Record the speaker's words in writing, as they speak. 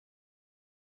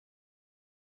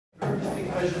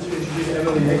pleasure to introduce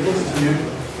Emily Nichols to you.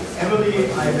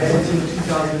 Emily, I met in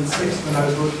 2006 when I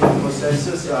was working for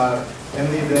Census.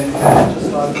 Emily then just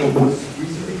started or was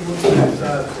recently working at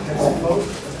PepsiCo.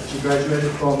 She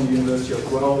graduated from the University of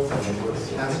Guelph and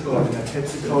was Haskell and at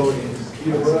PepsiCo in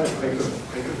Peterborough, Baker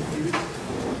Foods.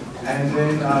 And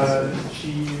then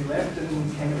she left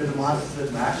and came to the Masters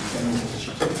at Mac, and she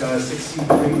took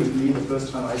 6C3 with me the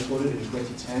first time I taught it in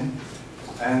 2010.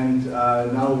 And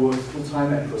now works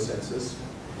full-time at ProCensus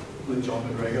with John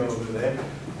McGregor over there.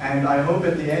 And I hope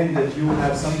at the end that you will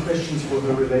have some questions for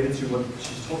her related to what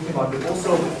she's talking about, but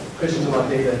also questions about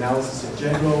data analysis in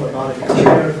general, about a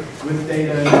career with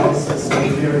data analysis, a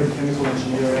career in chemical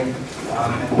engineering,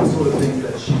 and the sort of things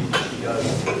that she does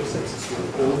at ProCensus.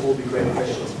 Will all be great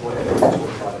questions for Emily to talk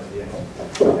about at the end.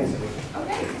 Thanks, Emily.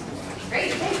 Okay,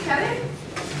 great. Thanks, Kevin.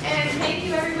 And thank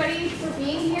you, everybody, for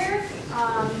being here.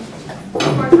 Of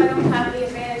course, I don't have the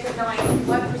advantage of knowing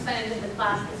what percentage of the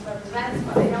class this represents,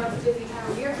 but I know it's a busy time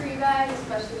of year for you guys,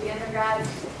 especially the undergrads,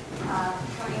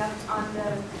 coming up on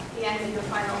the end of your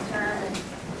final term, and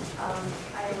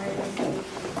I am ready to see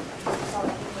all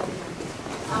that people.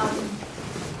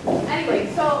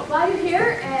 Anyway, so glad you're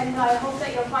here, and I hope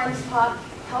that you'll find this talk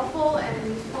helpful and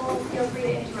useful. Feel free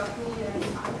to interrupt me and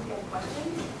ask if you have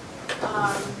questions.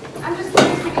 I'm just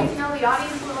curious to get to know the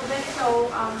audience a little bit. So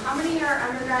how many are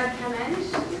undergrad Chem Eng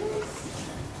students?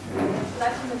 So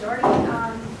that's the majority.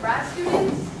 Grad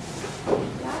students?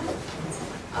 Yeah.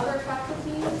 Other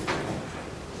faculty?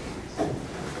 All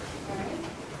right.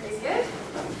 Very good.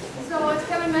 So as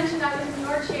Kevin mentioned, I was in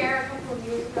your chair a couple of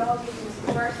years ago taking this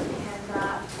course, and I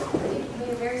think you made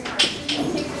a very smart decision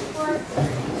to take this course. It's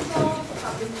very useful.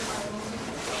 Probably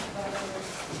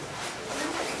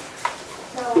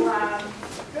so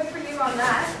good for you on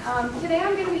that. Today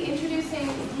I'm going to be introducing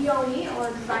DOE, or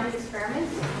Design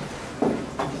Experiments.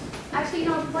 Actually,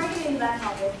 before I get into that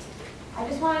topic, I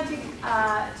just wanted to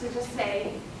just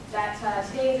say that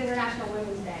today is International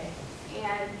Women's Day.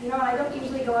 And I don't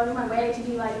usually go out of my way to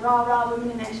be like rah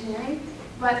women in engineering,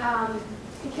 but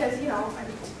because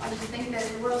I just think that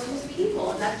the world's supposed to be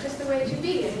equal, and that's just the way it should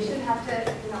be, and we shouldn't have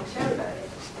to shout about it.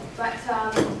 But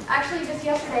actually, just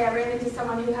yesterday, I ran into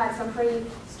someone who had some pretty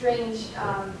strange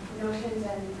notions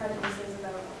and prejudices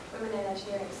about women in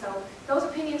engineering. So those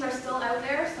opinions are still out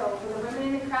there. So for the women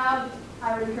in the crowd,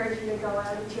 I would encourage you to go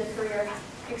out into your career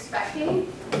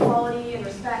expecting equality and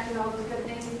respect and all those good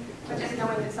things, but just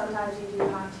knowing that sometimes you do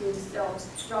have to still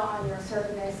draw on your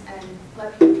assertiveness and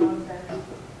let people know that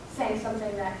saying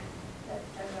something that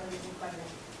really isn't pleasant.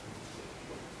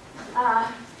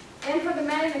 And for the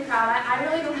men in the crowd, I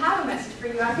really don't have a message for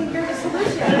you. I think you're the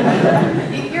solution.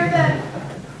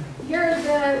 You're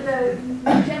the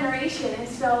new generation, and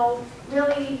so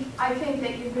really, I think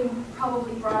that you've been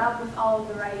probably brought up with all of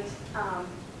the right,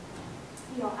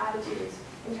 attitudes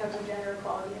in terms of gender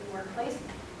equality in the workplace.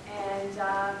 And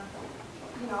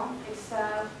it's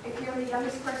if you're the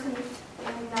youngest person in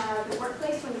the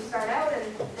workplace when you start out, and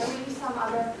there may be some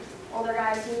other older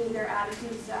guys who need their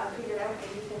attitudes figured out,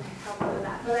 and you can help them with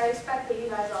that. But I expect that you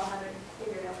guys all have it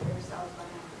figured out for yourselves by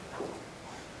now.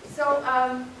 So,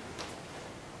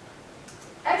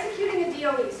 executing a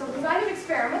DOE. So design of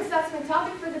experiments, that's my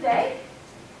topic for the day.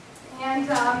 And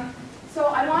so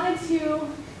I wanted to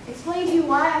explain to you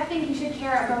why I think you should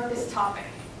care about this topic.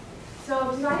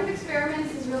 So design of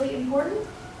experiments is really important,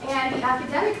 and the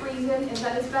academic reason is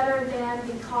that it's better than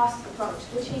the cost approach,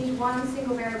 the change one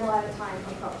single variable at a time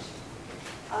approach.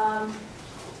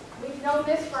 We've known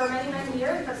this for many, many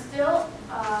years, but still,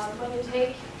 when you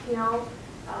take,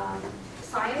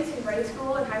 science in grade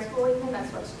school and high school even,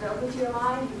 that's what's drilled into your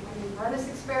mind. When you run this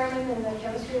experiment in the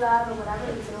chemistry lab or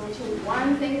whatever, you can only change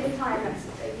one thing at a time. That's,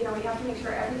 you have to make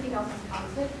sure everything else is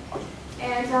constant.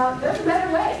 And there's a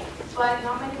better way, but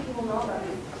not many people know about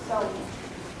it. So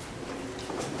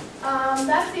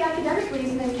that's the academic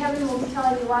reason, and Kevin will be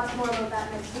telling you lots more about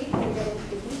that next week when we get into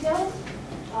the details.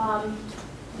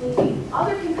 The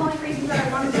other compelling reasons that I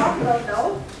want to talk about,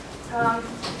 though,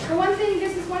 for one thing,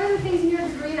 this is one of the things in your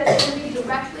degree that's going to be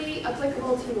directly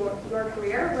applicable to your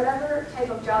career, whatever type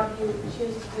of job you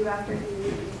choose to do after you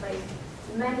leave this place.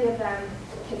 Many of them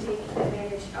can take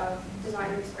advantage of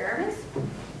design experiments.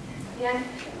 And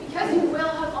because you will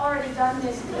have already done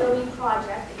this DOE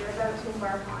project that you're about to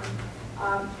embark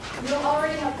on, you'll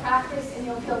already have practice and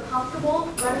you'll feel comfortable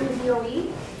running the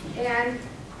DOE. And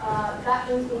that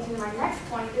brings me to my next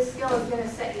point. This skill is going to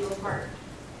set you apart,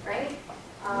 right?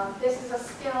 This is a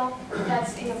skill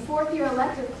that's in a fourth-year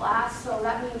elective class, so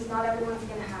that means not everyone's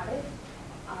going to have it.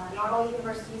 Not all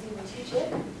universities even teach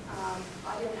it.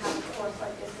 I didn't have a course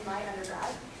like this in my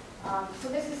undergrad. So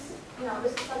this is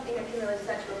something that can really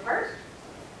set you apart.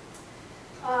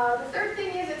 The third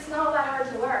thing is it's not all that hard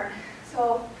to learn.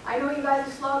 So I know you guys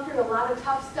have slowed through a lot of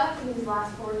tough stuff in these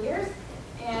last 4 years,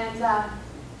 and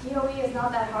DOE is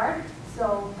not that hard,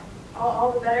 so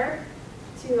all the better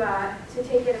to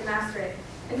take it and master it.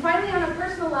 And finally, on a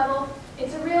personal level,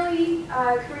 it's a really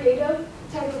creative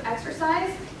type of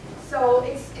exercise, so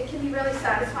it can be really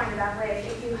satisfying that way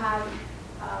if you have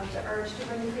the urge to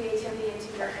bring creativity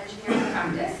into your engineering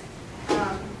practice.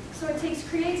 So it takes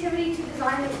creativity to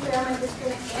design an experiment that's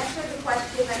going to answer the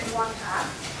question that you want to ask,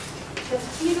 that's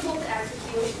feasible to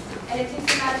execute, and it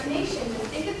takes imagination to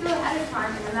think it through ahead of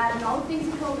time and imagine all the things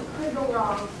that could go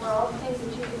wrong or all the things that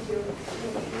you could do to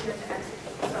make it easier to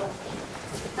execute. So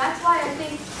that's why I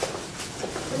think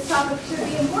this topic should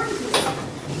be important to you.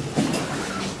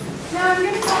 Now I'm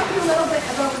going to talk to you a little bit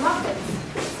about muffins.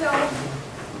 So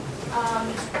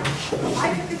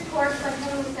I took this course, like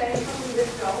Helen was saying, a couple of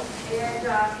years ago,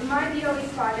 and in my DOE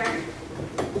project,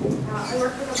 I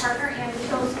worked with a partner and we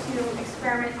chose to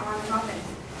experiment on muffins.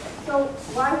 So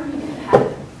why would we do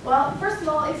that? Well, first of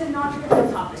all, it's a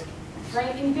non-trivial topic,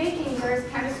 right? In baking, there's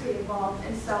chemistry involved,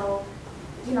 and so,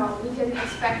 you know, we didn't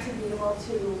expect to be able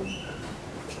to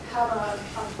have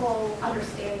a full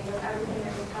understanding of everything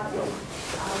that was happening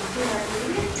in our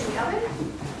ingredients in the oven.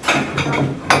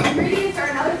 Ingredients are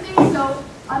another thing, so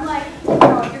unlike, you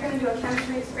know, if you're going to do a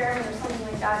chemistry experiment or something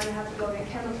like that, and you have to go get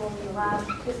chemicals in the lab,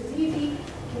 this is easy. You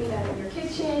can do that in your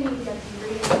kitchen, you can get the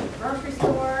ingredients in the grocery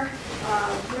store,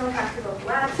 you don't have to go to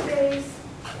lab space.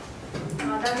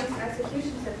 That makes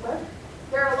execution simpler.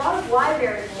 There are a lot of Y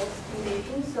variables in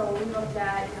baking, so we looked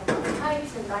at, you know,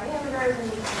 heights and diameters, and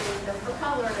we can them for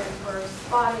color and for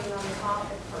spotting on the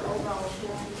top and for overall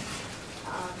appearance.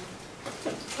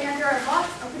 And there are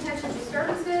lots of potential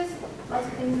disturbances, lots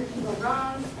of things that can go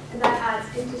wrong, and that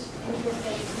adds interest and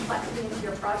complexity into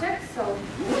your project. So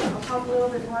I'll talk a little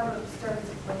bit more about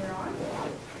disturbances later on.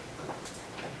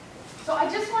 So I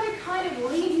just want to kind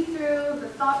of lead you through the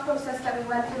thought process that we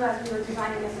went through as we were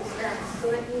designing this experiment, so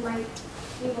that you might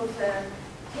be able to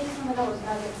take some of those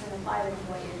nuggets and apply them to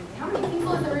what you're doing. How many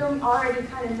people in the room already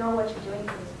kind of know what you're doing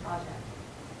for this project?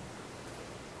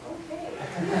 Okay,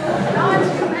 not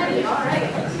too many, all right.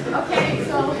 Okay,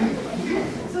 so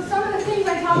some of the things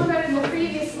I talked about in the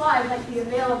previous slide, like the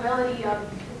availability of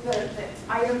the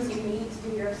items you need to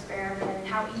do your experiment and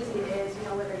how easy it is, you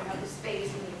know, whether you have the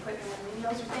space and the equipment, I mean,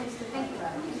 those are things to think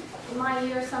about. In my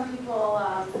year, some people,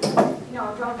 you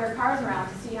know, drove their cars around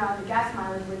to see how the gas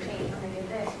mileage would change when they did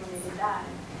this, when they did that.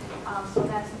 So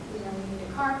that's, you know, you need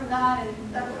a car for that,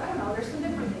 and I don't know, there's some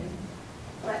different things.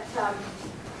 But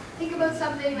think about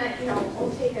something that, you know,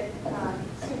 will take a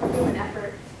superhuman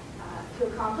effort to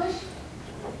accomplish.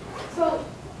 So,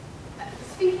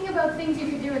 speaking about things you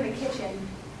could do in the kitchen,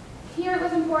 here it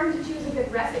was important to choose a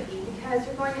good recipe because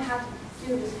you're going to have to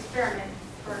do this experiment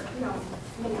or, you know,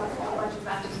 make up a whole bunch of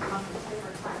batches of muffins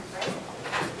different times, right?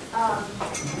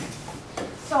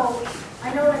 So,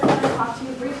 I know that I'm going to talk to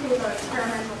you briefly about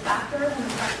experimental factors, and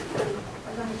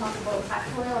we're going to talk about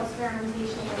factorial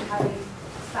experimentation and having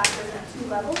factors at 2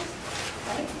 levels,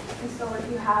 right? And so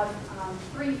if you have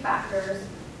 3 factors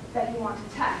that you want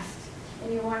to test,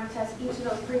 and you want to test each of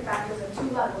those 3 factors at 2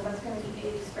 levels, that's going to be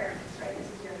 8 experiments, right? This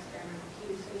is your experimental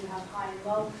cube, so you have high and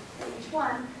low for each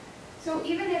one. So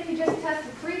even if you just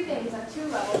tested 3 things at 2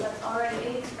 levels, that's already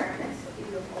 8 experiments if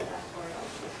you do a full factorial.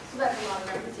 So that's a lot of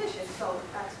repetition, so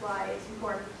that's why it's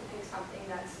important to pick something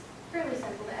that's fairly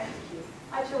simple to execute.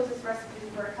 I chose this recipe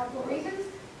for a couple of reasons.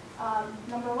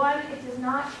 Number one, it does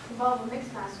not involve a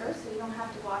mix master, so you don't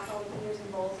have to wash all the meters and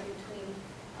bowls in between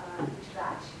each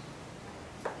batch.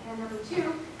 And number 2,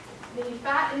 the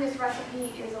fat in this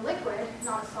recipe is a liquid,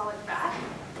 not a solid fat.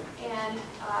 And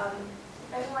if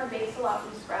anyone bakes a lot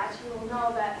from scratch, you will know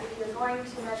that if you're going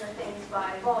to measure things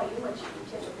by volume, which you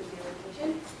typically do in the kitchen,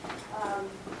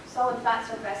 solid fats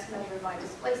are best measured by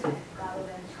displacement rather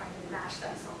than trying to mash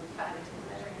that solid fat into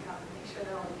the measuring cup and make sure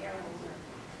that all the air holes are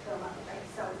filled up, right?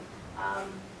 So I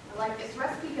like this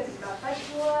recipe because it's got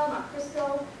vegetable oil, not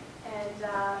Crisco, and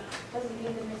doesn't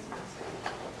need the mix master.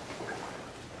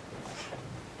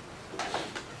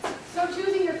 So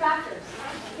choosing your factors.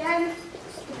 Again,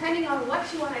 depending on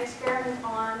what you want to experiment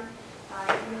on,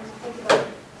 you need to think about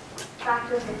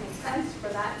factors that make sense for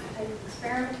that type of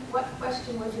experiment. What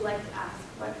question would you like to ask?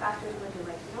 What factors would you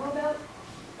like to know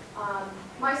about?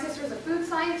 My sister's a food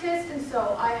scientist, and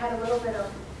so I had a little bit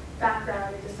of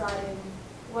background in deciding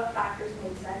what factors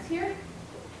made sense here.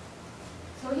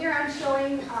 So here I'm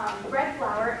showing bread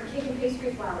flour and cake and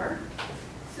pastry flour.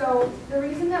 So the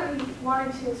reason that we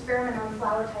wanted to experiment on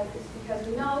flour type is because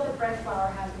we know that bread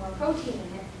flour has more protein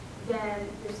in it than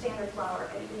your standard flour,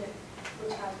 and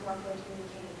which has more protein than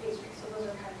candy pastry. So those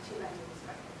are kind of two ends of the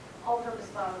spectrum. All-purpose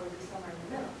flour would be somewhere in the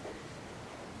middle.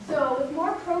 So with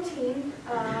more protein,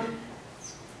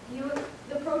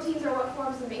 the proteins are what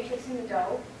forms the matrix in the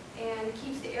dough and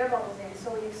keeps the air bubbles in.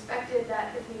 So we expected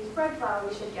that if we use bread flour,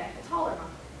 we should get a taller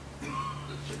muffin.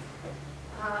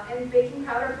 And baking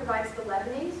powder provides the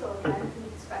leavening, so again, we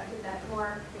expected that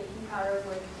more baking powder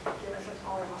would give us a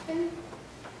taller muffin.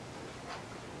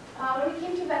 When it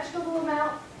came to vegetable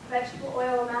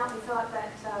oil amount, we thought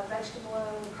that vegetable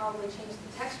oil would probably change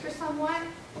the texture somewhat,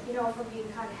 from being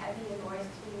kind of heavy and moist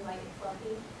to being light and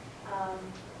fluffy.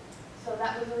 So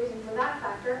that was the reason for that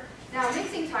factor. Now,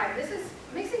 mixing time.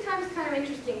 Mixing time is kind of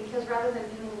interesting because rather than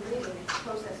being an ingredient, it's a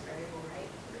process variable, right?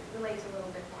 It relates a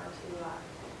little bit more to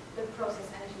the process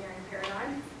engineering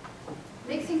paradigm.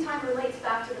 Mixing time relates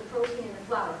back to the protein in the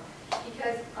flour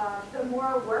because the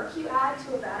more work you add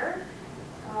to a batter,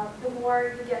 the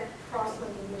more you get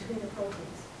cross-linking between the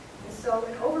proteins. And so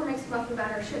an overmixed muffin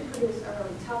batter should produce a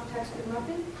really tough textured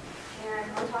muffin.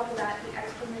 And on top of that, the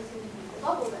extra mixing can keep the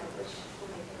bubbles out, which will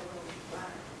make it a little bit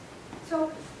flatter.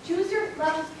 So choose your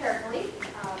levels carefully.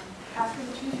 After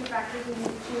you choose your factors, you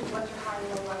need to choose what your high and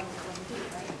low levels are going to be,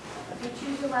 right? If you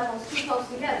choose your levels too close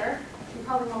together, you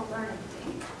probably won't learn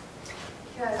anything.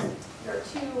 Because there are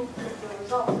the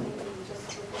results may be just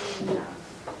within the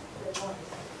noise.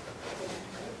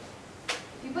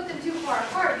 If you put them too far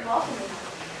apart, you also may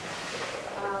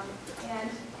not. And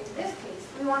in this case,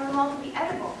 we want them all to be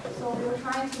edible. So we were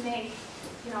trying to make,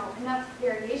 enough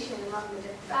variation among the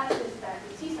different batches that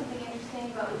we see something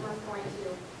interesting, but we weren't going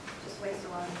to just waste a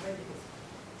lot of ingredients.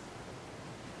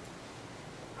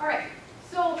 All right,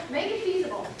 so make it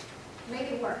feasible.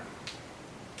 Make it work.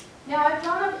 Now I've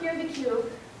drawn up here the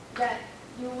cube that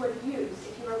you would use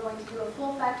if you were going to do a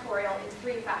full factorial in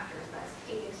 3 factors. That's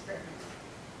 8 experiments.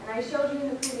 And I showed you in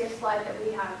the previous slide that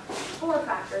we have 4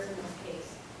 factors in this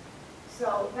case.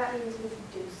 So that means we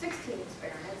could do 16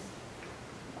 experiments.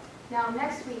 Now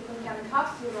next week, when Kevin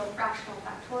talks to you about fractional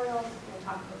factorials, we're going to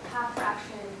talk about half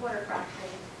fraction, quarter fraction.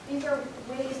 These are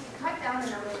ways to cut down the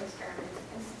number of experiments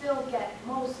and still get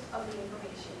most of the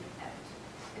information out.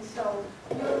 And so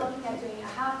we were looking at doing a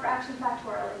half fraction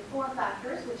factorial in 4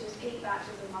 factors, which is 8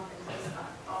 batches of muffins. I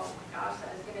thought, oh my gosh,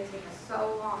 that is going to take us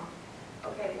so long.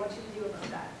 Okay, what should we do about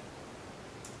that?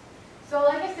 So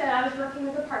like I said, I was working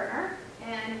with a partner,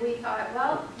 and we thought,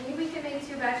 well, maybe we can make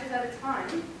 2 batches at a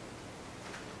time.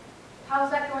 How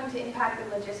is that going to impact the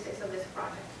logistics of this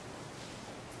project?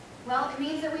 Well, it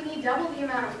means that we need double the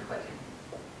amount of equipment.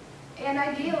 And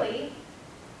ideally,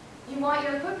 you want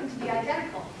your equipment to be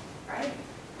identical, right?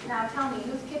 Now tell me,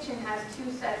 whose kitchen has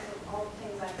 2 sets of all the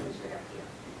things I pictured up here?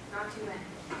 Not too many.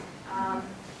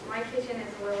 My kitchen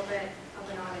is a little bit of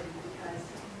an oddity because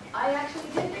I actually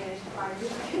did manage to find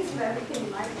duplicates of everything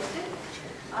in my kitchen.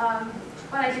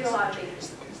 But I do a lot of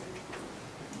baking.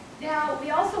 Now, we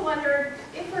also wondered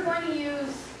if we're going to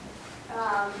use,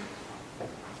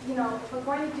 if we're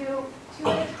going to do 2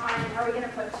 at a time, are we going to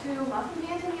put 2 muffin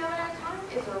pans in the oven at a time?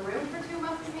 Is there room for 2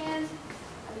 muffin pans?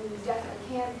 I mean, you definitely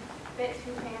can't fit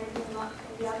 2 pans in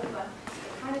the oven, but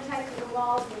they're kind of tight to the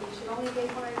walls, and you should only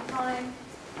bake 1 at a time.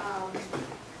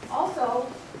 Also,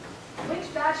 which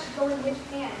batch should go in which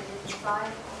pan? Is it the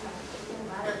side? It doesn't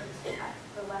matter if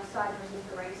it's the left side versus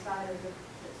the right side, or the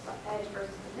edge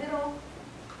versus the middle.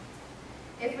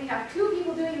 If we have 2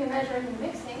 people doing the measuring and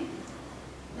mixing,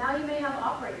 now you may have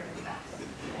operator effects,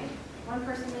 right? One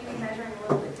person may be measuring a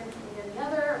little bit differently than the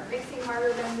other, or mixing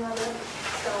harder than the other.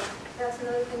 So that's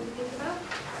another thing to think about.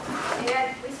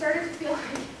 And we started to feel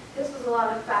like this was a lot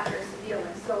of factors to deal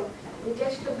with. So we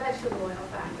ditched the vegetable oil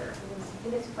factor.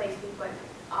 In its place, we put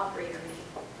operator name.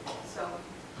 So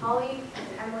Holly and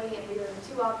Emily, and we were the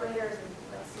 2 operators, and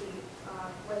let's see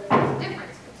whether there's a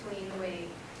difference between the way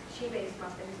she bakes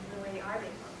muffins and the way I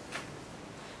bake muffins.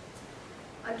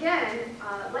 Again,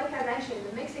 like I mentioned,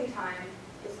 the mixing time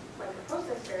is like a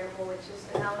process variable, which is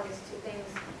analogous to things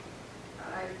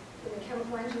in the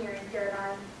chemical engineering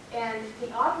paradigm. And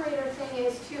the operator thing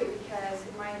is too, because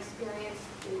in my experience,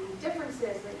 the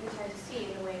differences that you tend to see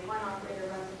in the way one operator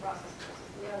runs the process versus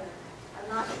the other are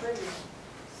not trivial.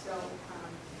 So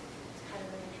it's kind of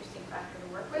an interesting factor to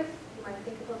work with. You might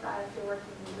think about that if you're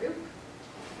working in a group.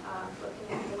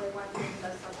 Looking at the way one person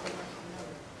does something versus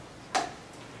another.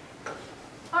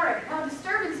 All right, now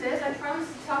disturbances. I promised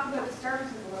to talk about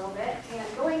disturbances a little bit. And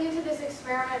going into this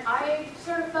experiment, I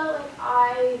sort of felt like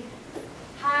I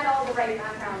had all the right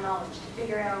background knowledge to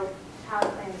figure out how to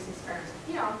plan this experiment.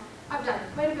 I've done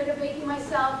quite a bit of baking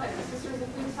myself, and my sister's a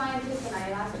food scientist, and I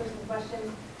asked her some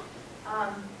questions.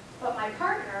 But my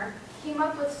partner came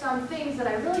up with some things that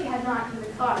I really had not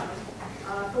even thought of.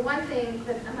 For one thing,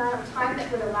 the amount of time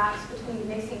that would elapse between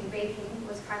mixing and baking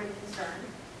was kind of a concern.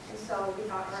 And so we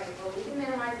thought, all right, well, we can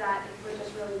minimize that if we're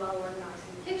just really well organized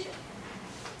in the kitchen.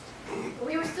 But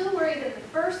we were still worried that the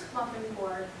first muffin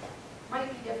board might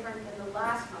be different than the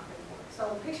last muffin board.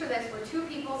 So picture this, we're two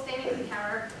people standing at the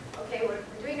counter. Okay, we're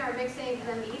doing our mixing, and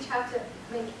then we each have to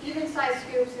make even-sized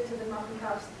scoops into the muffin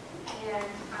cups. And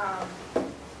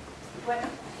what's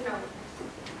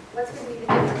going to be the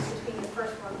difference between the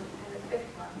first one and the fifth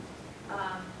one?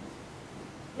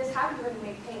 This happens when you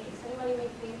make pancakes. Anybody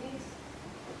make pancakes?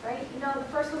 Right? You know, the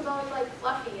first one's always like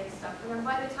fluffy and stuff. And then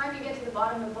by the time you get to the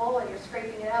bottom of the bowl and you're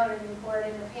scraping it out and you pour it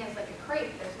in the pan, it's like a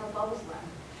crepe. There's no bubbles left.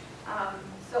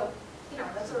 So, you know,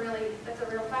 that's a real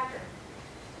factor.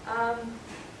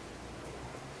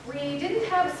 We didn't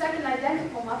have a second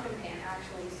identical muffin pan,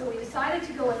 actually, so we decided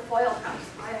to go with foil cups.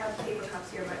 I have paper cups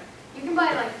here, but you can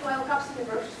buy like foil cups in the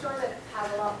grocery store that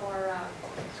have a lot more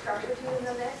structure to them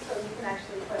than this, so you can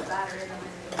actually put batter in them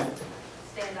and they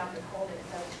stand up and hold it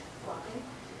without flopping.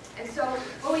 And so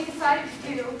what we decided to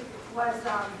do was, did I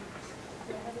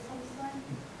have this on the slide?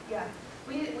 Yeah.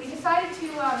 We decided to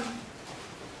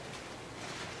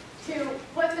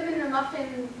put them in the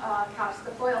muffin cups,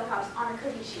 the foil cups, on a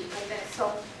cookie sheet like this,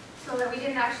 so that we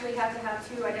didn't actually have to have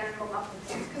two identical muffin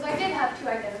pans, because I did have two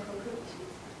identical cookie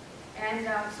sheets. And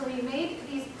so we made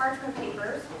these parchment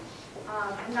papers,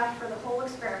 enough for the whole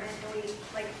experiment, and we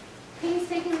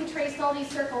painstakingly traced all these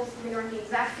circles, and they were in the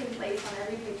exact same place on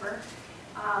every paper.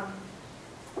 All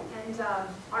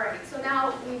right, so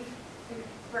now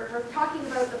we're talking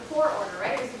about the pour order,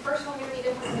 right? Is the first one going to be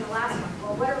different than the last one?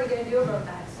 Well, what are we going to do about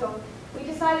that? So we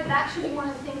decided that should be one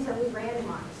of the things that we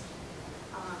randomized.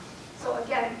 So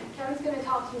again, Kevin's going to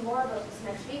talk to you more about this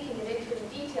next week and get into it in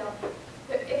detail.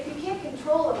 But if you can't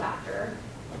control a factor,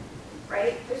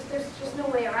 right, there's just no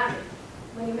way around it.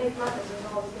 When you make muffins, there's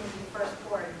always going to be the first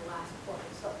pour and the last pour.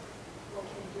 So what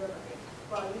can you do about it?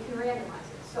 Well, you can randomize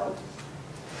it. So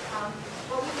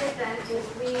what we did then is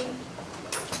we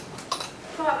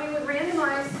thought we would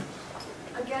randomize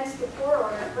against the pour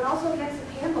order, but also against the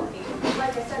pan location.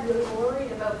 Like I said, we were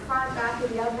worried about front, back of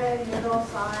the oven, middle,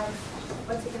 side.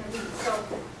 What's it going to be? So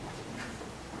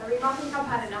every muffin cup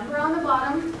had a number on the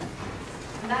bottom,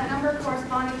 and that number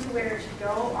corresponding to where it should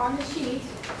go on the sheet.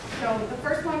 So the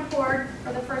first one poured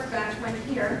for the first batch went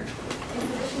here in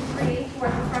position 3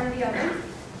 towards the front of the oven.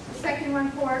 The second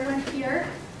one poured went here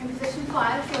in position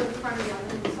 5 towards the front of the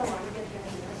oven, and so on to get the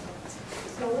idea.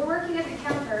 So we're working at the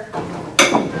counter,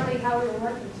 really how we were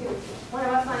working too. One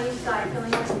of us on each side,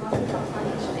 filling up the muffin cups on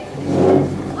each thing.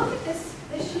 Look at this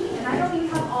sheet, and I don't even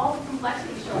have all the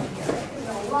complexity shown here. Right? There's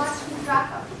a lot to keep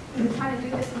track of. We're trying to do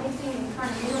this mixing and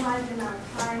trying to minimize the amount of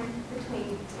time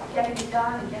between getting it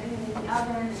done and getting it in the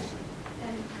oven.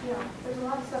 And you know, there's a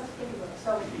lot of stuff to think about.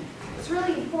 So it's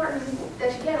really important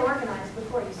that you get organized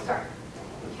before you start,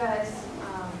 because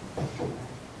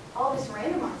all this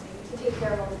randomizing to take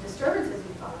care of all the disturbances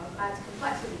we thought of adds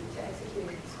complexity to executing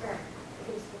the experiment.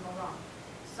 Things can go wrong.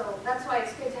 So that's why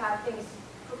it's good to have things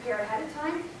prepared ahead of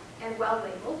time and well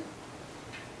labeled.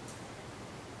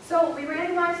 So we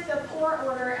randomized the pour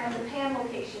order and the pan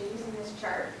location using this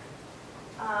chart.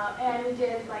 And we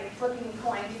did like flipping a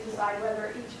coin to decide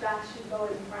whether each batch should go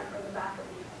in front or the back of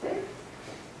the oven.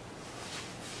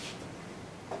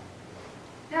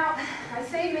 Now, I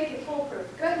say make it foolproof.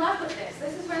 Good luck with this.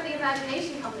 This is where the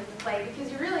imagination comes into play,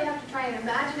 because you really have to try and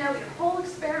imagine out your whole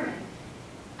experiment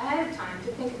ahead of time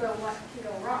to think about what can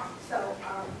go wrong. So,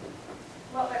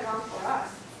 what went wrong for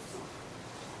us?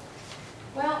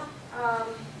 Well,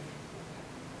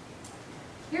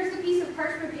 here's a piece of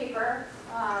parchment paper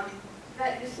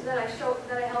that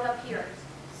I held up here.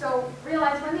 So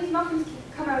realize when these muffins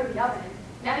come out of the oven,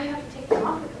 now you have to take them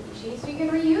off the cookie sheet so you can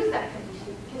reuse that cookie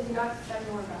sheet, because you got 7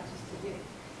 more batches to do.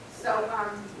 So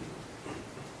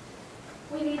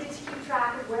we needed to keep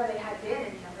track of where they had been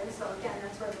in the oven. So again,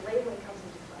 that's where the labeling comes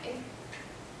into play.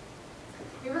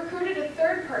 We recruited a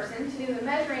third person to do the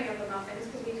measuring of the muffins,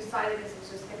 because we decided this was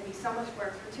just going to be so much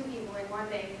work for 2 people in one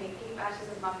day to make 8 batches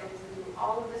of muffins and do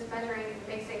all of this measuring and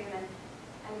mixing, and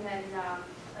then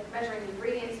like measuring the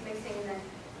ingredients, mixing, and then,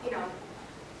 you know,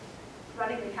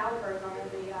 running the calipers on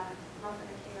every muffin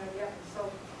that came out of the oven.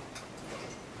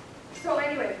 So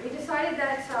anyway, we decided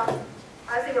that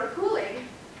as they were cooling,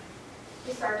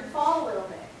 they started to fall a little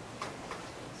bit.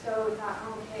 So we thought,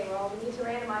 okay, well, we need to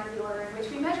randomize the order in which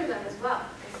we measure them as well.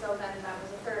 And so then that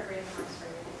was a third randomized for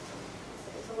everything. So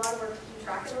it's a lot of work to keep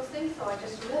track of those things, so I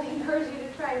just really encourage you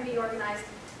to try and be organized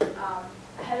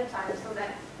ahead of time so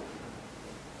that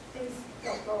things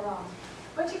don't go wrong.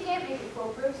 But you can't make it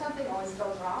foolproof. Something always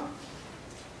goes wrong.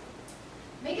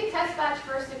 Make a test batch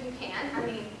first if you can. I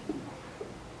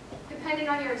depending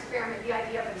on your experiment, the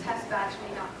idea of a test batch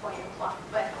may not quite apply.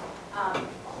 But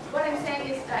what I'm saying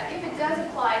is that if it does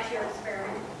apply to your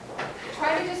experiment,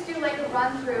 try to just do like a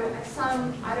run through at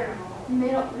some, I don't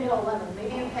know, middle level.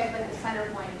 Maybe you pick like the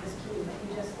center point of this cube and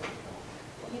you just,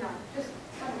 just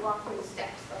kind of walk through the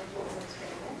steps of doing the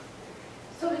experiment,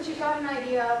 so that you've got an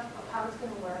idea of how it's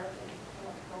going to work and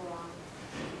what can go wrong.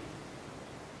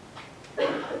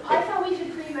 I thought we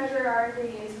should pre-measure our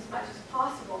ingredients as much as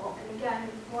possible, and again,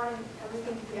 wanting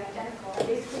everything to be identical. I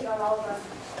basically got all of the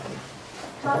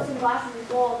cups and glasses of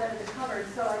gold out of the cupboard,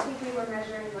 so I think we were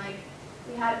measuring, like,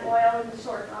 we had oil in the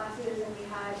short glasses, and we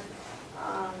had,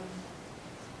 I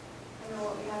don't know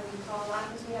what we had in the tall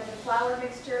glasses. We had the flour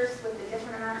mixtures with the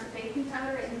different amounts of baking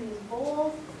powder in these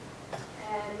bowls,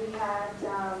 and we had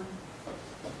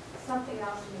something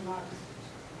else in the mugs.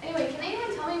 Anyway, can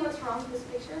anyone tell me what's wrong with this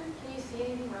picture? Can you see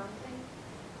anything wrong with it?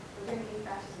 We're going to eat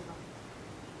batches of them.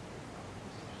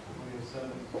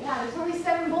 Yeah, there's only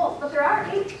 7 bowls, but there are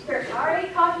 8. There are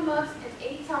 8 coffee mugs and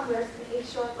 8 tumblers and 8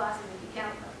 short glasses if you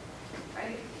count them,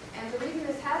 right? And the reason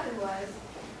this happened was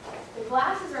the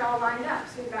glasses are all lined up.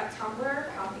 So we've got tumbler,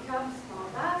 coffee cup, small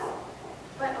glass.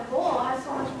 But a bowl has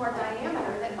so much more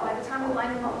diameter that by the time we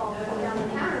lined them up all the way down the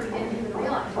counter, we didn't even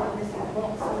realize we were missing a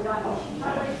bowl. So we got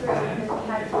partway through, and then we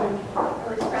had to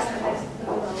really scratch our heads to think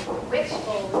about which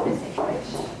bowl was missing, which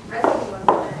recipe was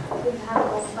it. Didn't have a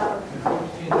bowl flour.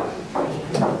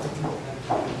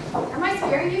 Am I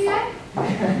scaring you yet?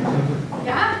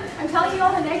 Yeah? I'm telling you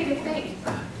all the negative things.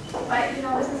 But,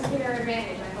 this is to your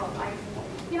advantage, I hope.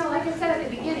 Like I said at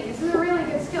the beginning, this is a really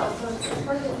good skill, so it's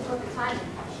worth it to put the time in.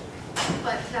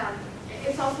 But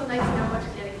it's also nice to know what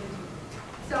you're getting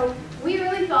into. So we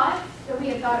really thought that we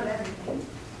had thought of everything.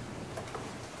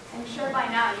 I'm sure by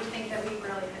now you think that we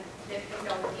really did go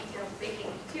into detailed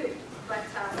baking too. But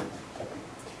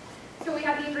so we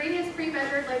had the ingredients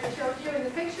pre-measured like I showed you in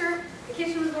the picture. The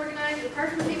kitchen was organized, the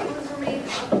parchment tables were made,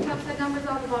 the cups had numbers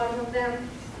on the bottom of them.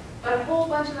 But a whole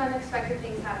bunch of unexpected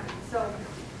things happened. So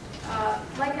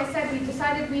like I said, we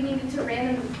decided we needed to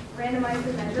randomize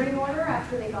the measuring order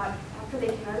after they came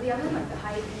out of the oven, like the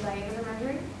height and diameter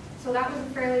measuring. So that was a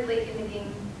fairly late in the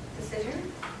game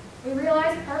decision. We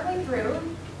realized partway through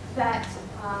that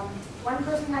one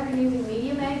person had been using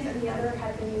medium eggs and the other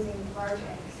had been using large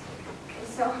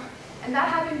eggs. And that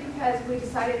happened because we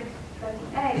decided that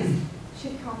the eggs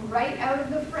should come right out of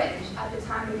the fridge at the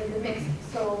time we did the mixing,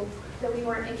 so that we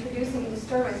weren't introducing a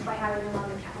disturbance by having them on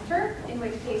the counter, in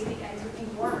which case the eggs would be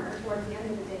warmer towards the end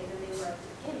of the day than they were at the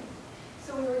beginning.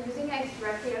 So we were using eggs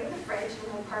directly out of the fridge,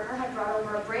 and my partner had brought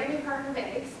over a brand new carton of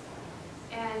eggs,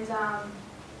 and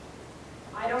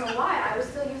I don't know why, I was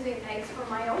still using eggs from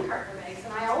my own carton of eggs,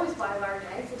 and I always buy large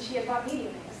eggs, and she had bought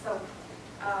medium eggs, so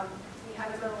we had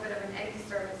a little bit of an egg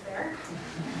disturbance there.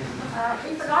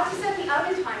 We forgot to set the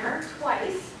oven timer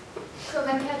twice, so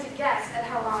then we had to guess at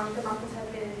how long the muffins had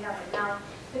been in the oven. Now,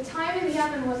 the time in the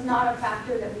oven was not a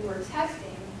factor that we were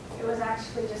testing. It was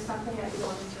actually just something that we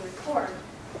wanted to record.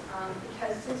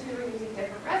 Because since we were using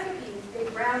different recipes, they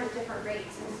browned at different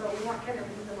rates, and so we weren't going to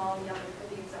leave them all in the oven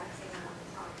for the exact same amount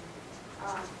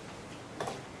of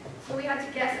time. So we had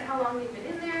to guess at how long they'd been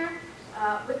in there.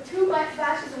 With 2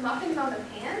 batches of muffins on the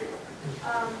pan,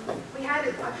 we had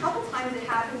a couple times it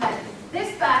happened that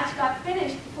this batch got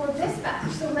finished before this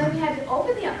batch. So then we had to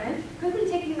open the oven, quickly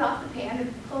take these off the pan,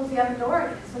 and close the oven door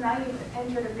again. So now you've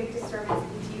entered a big disturbance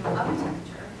into your oven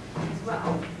temperature as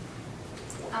well.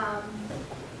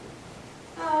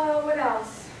 What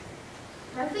else?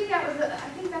 I think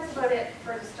that's about it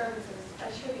for disturbances.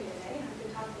 That should be today. I've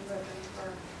been talking about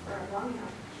them for long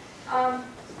enough.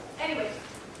 Anyway.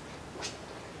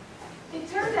 It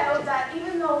turned out that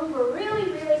even though we were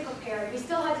really, really prepared, we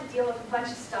still had to deal with a bunch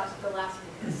of stuff at the last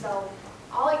minute. So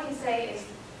all I can say is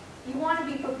you want to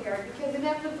be prepared because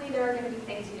inevitably there are going to be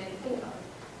things you didn't think of.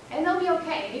 And they'll be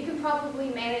okay. You can probably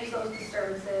manage those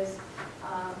disturbances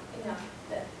enough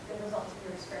that the results of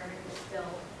your experiment will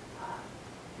still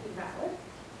be valid,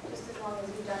 just as long as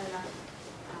you've done enough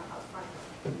up front.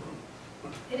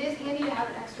 It is handy to have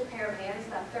an extra pair of hands.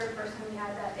 That third person we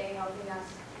had that day helping us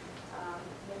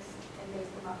mix and make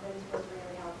the muffins was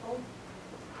really helpful.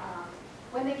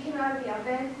 When they came out of the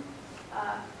oven,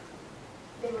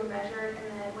 they were measured,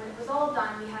 and then when it was all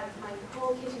done, we had my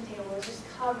whole kitchen table was just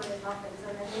covered in muffins,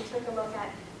 and then we took a look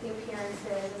at the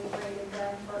appearances, and we rated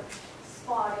them for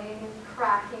spotting and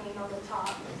cracking on the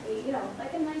top.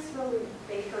 Like a nice really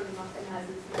bakery muffin has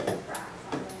these little cracks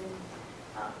on it. And,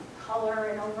 color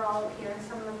and overall appearance,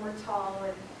 some of them were tall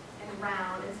and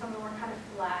round, and some of them were kind of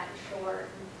flat and short,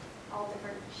 and all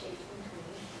different shapes in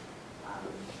between.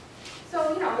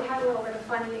 So, we had a little bit of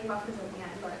fun eating muffins at the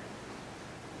end, but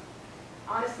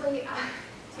honestly,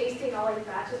 tasting all 8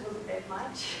 batches was a bit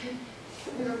much.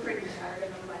 We were pretty tired of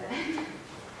them by then.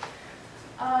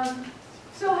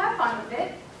 So have fun with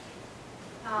it.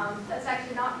 That's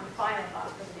actually not my final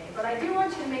thought for today, but I do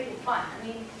want you to make it fun. I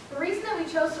mean, the reason that we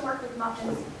chose to work with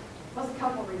muffins was a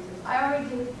couple reasons. I already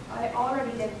did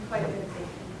quite a bit of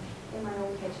baking in my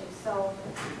own kitchen, so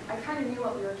I kind of knew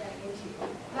what we were getting into.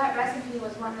 That recipe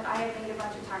was one that I had made a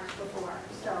bunch of times before,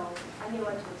 so I knew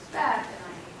what to expect, and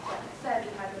like I said,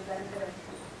 we had the benefit of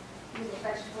using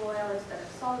vegetable oil instead of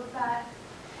solid fat.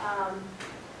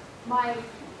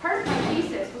 Part of my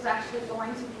thesis was actually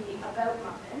going to be about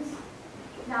muffins.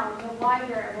 Now, the Y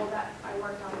variable that I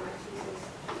worked on in my thesis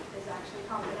is actually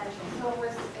confidential, so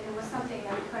it was something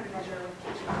that we couldn't measure with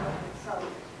kitchen equipment. So,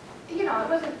 you know, it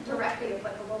wasn't directly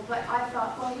applicable, but I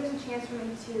thought, well, here's a chance for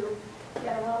me to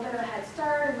get a little bit of a head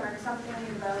start and learn something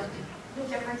about the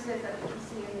differences that we can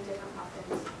see in the different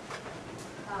muffins.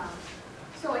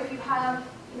 So if you have,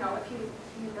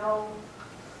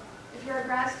 if you're a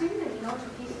grad student and you know what your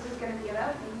thesis is going to be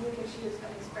about, maybe you can choose an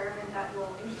experiment that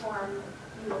will inform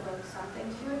you about something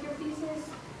to do with your thesis.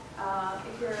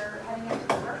 If you're heading into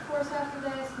the workforce after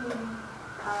this, maybe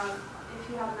if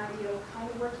you have an idea of what kind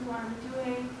of work you want to be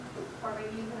doing, or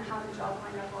maybe you're going to have a job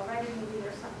lined up already, maybe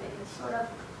there's something that's sort of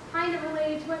kind of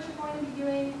related to what you're going to be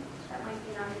doing, that might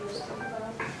be an idea to think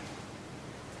about.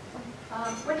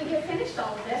 When you get finished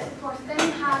all of this, of course, then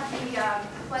you have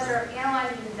the pleasure of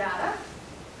analyzing the data.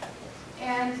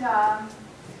 And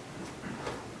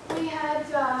we had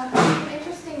some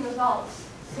interesting results.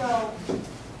 So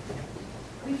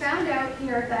we found out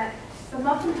here that the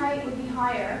muffin height would be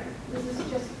higher. This is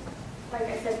just, like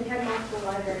I said, we had multiple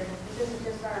Y variables. This is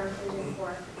just our equation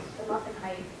for the muffin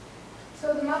height.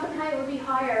 So the muffin height would be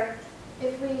higher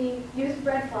if we used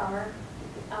bread flour,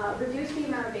 reduce the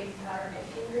amount of baking powder, and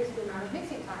increase the amount of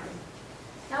mixing time.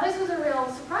 Now this was a real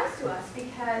surprise to us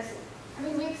because, I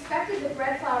mean, we expected that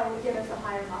bread flour would give us a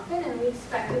higher muffin, and we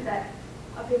expected that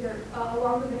a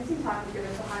longer mixing time would give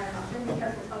us a higher muffin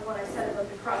because of what I said about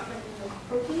the cross-linking of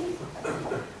proteins.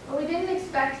 But we didn't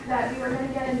expect that we were going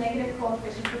to get a negative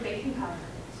coefficient for baking powder.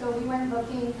 So we went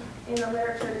looking in the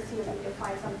literature to see if we could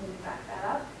find something to back that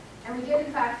up. And we did,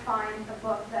 in fact, find a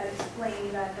book that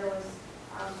explained that there was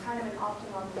kind of an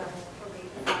optimum level for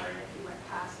baking powder, and if you went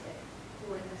past it,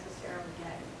 you wouldn't necessarily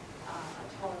get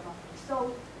a taller muffin.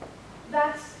 So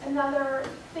that's another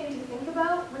thing to think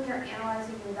about when you're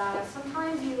analyzing the data.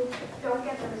 Sometimes you don't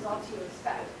get the results you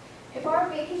expect. If our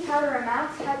baking powder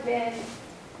amounts had been,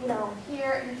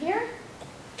 here and here,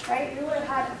 right, we would have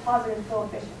had a positive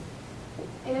coefficient.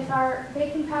 And if our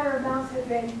baking powder amounts had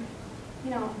been,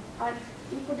 on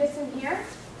equidistant here,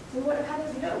 we would have had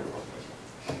a 0 coefficient.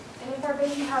 And if our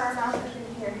baking powder amounts had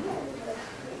been here and here, we would have,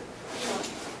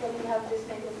 then we have this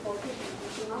negative coefficient.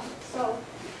 So,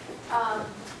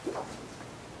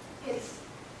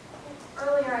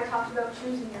 earlier I talked about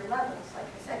choosing your levels. Like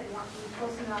I said, you want to be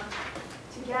close enough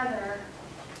together,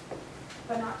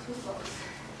 but not too close.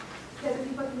 Because if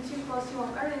you put them too close, you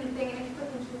won't learn anything, and if you put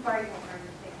them too far, you won't learn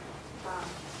anything.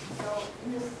 So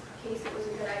in this case, it was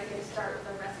a good idea to start with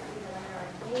a recipe that I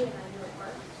already made, and I knew it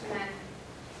worked, and then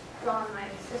draw on my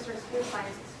sister's food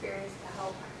science experience to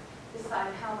help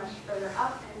decide how much further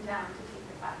up and down to take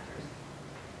the factors.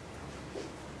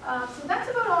 So that's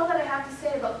about all that I have to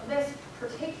say about this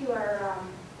particular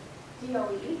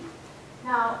DOE.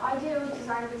 Now, I do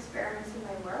design of experiments in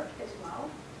my work as well.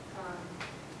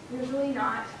 Usually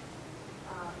not,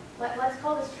 let's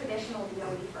call this traditional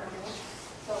DOE for a minute,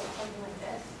 so something like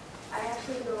this. I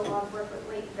actually do a lot of work with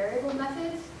latent variable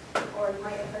methods, or you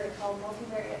might have heard it called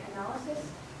multivariate analysis,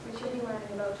 which you'll be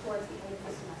learning about towards the end of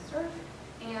the semester.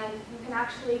 And you can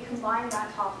actually combine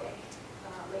that topic,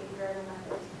 latent variable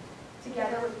methods,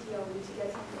 together with DOE to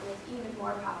get something that's even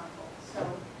more powerful. So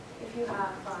if you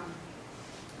have,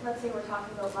 let's say we're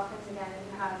talking about muffins again, and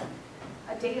you have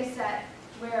a data set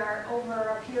where over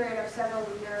a period of several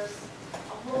years,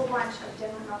 a whole bunch of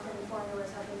different muffin formulas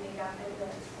have been made up, and the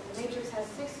matrix has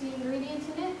 60 ingredients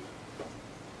in it,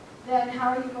 then how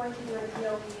are you going to do a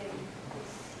DOE in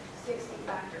these 60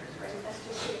 factors, right? That's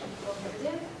just getting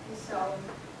prohibitive. And so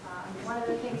one of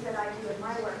the things that I do in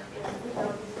my work is we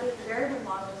build these latent variable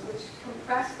models which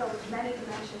compress those many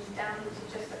dimensions down into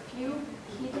just a few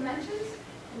key dimensions,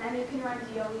 and then you can run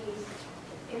DOEs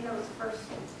in those first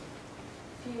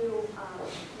few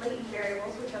latent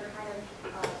variables, which are kind of,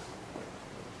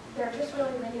 they're just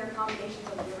really linear combinations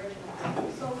of the original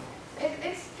value. So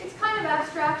it's kind of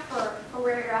abstract for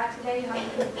where you're at today. You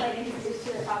haven't been quite introduced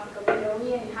to the topic of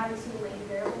DOE, and you haven't seen latent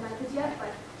variable methods yet, but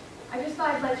I just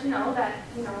thought I'd let you know that,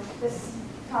 this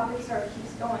topic sort of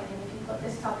keeps going, and if you put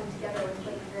this topic together with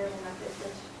latent variable methods,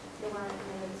 they learn at the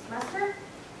end of the semester. You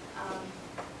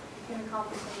can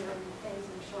accomplish some of the things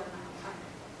in a short amount of time.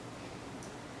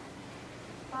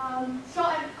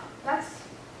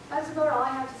 That's about all I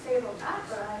have to say about that,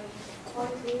 but I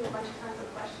wanted to leave a bunch of time for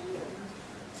questions, and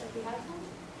if you have some.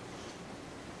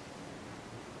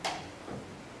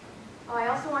 Oh, I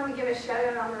also wanted to give a shout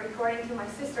out on the recording to my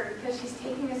sister because she's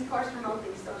taking this course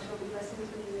remotely, so she'll be listening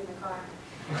to me in the car.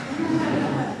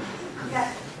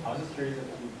 Yes? I was just curious if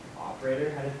the operator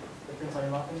had a difference on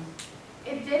your muffins?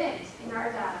 It didn't in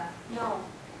our data, no.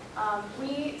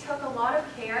 We took a lot of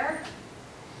care.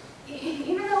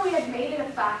 Even though we had made it a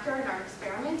factor in our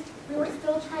experiment, we were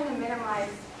still trying to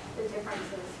minimize the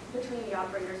differences between the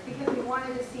operators because we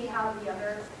wanted to see how the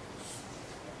other,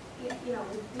 we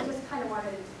just kind of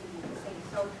wanted it to be the same.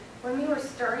 So when we were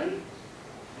stirring,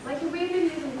 like if we had been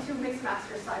using two mix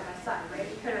masters side by side, right?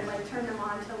 We could have like turned them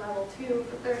on to level 2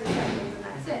 for 30 seconds and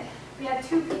that's it. We had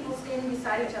two people standing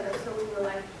beside each other, so we were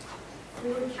like, we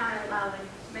would count out loud like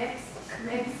mix,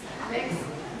 mix, mix,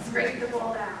 scrape the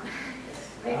bowl down.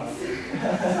 Mix,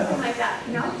 something like that,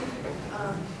 you know?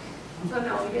 So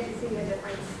no, we didn't see the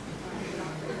difference.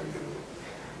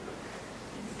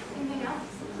 Anything else?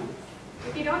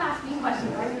 If you don't ask me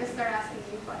questions, I'm going to start asking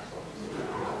you questions.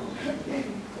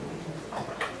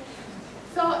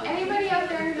 So anybody out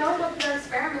there know what their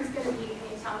experiment's going to be? Can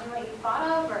you tell me what you thought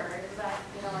of, or is that,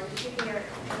 are you keeping your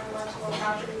intellectual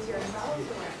properties yourselves?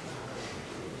 Or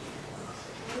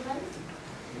anybody?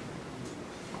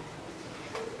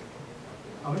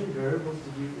 How many variables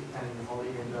did you and Holly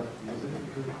end up using?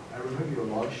 Because I remember your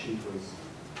log sheet was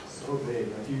so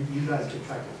big. Like you guys kept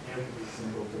track of every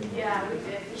single thing. Yeah, we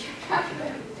did. We kept track of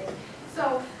everything.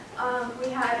 So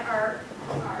we had our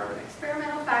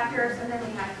experimental factors, and then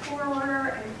we had core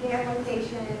order and data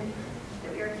limitation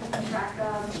that we were keeping track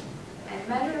of, and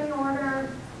measuring order.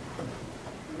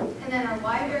 And then our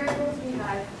Y variables, we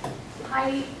had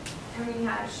height, and we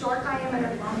had short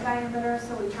diameter, long diameter.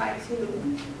 So we tried to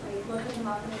look at them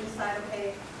up and decide,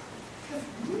 okay, because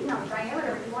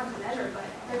diameter we want to measure, but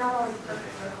they're not always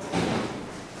perfect circles.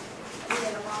 We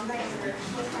did a long diameter,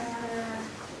 short diameter,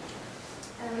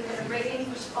 and then we did a rating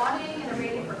for spotting and a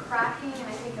rating for cracking, and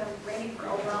I think a rating for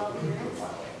overall appearance.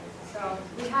 So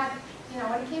we had,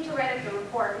 when it came to write up the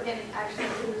report, we didn't actually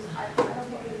use, I don't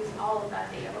think we used all of that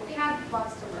data, but we had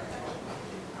lots to work with.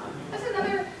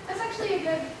 That's actually a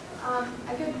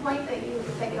good point that you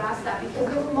asked that, because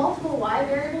there were multiple Y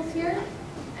variables here,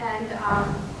 and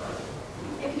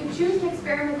if you choose an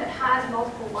experiment that has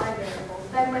multiple Y variables,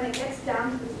 then when it gets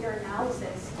down to your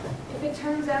analysis, if it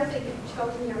turns out that you've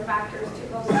chosen your factors too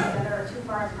close together or too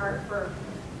far apart for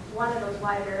one of those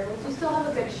Y variables, you still have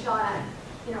a good shot at,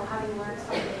 having learned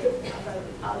something about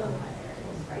the other Y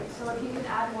variables, right? So if you can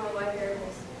add more Y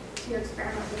variables to your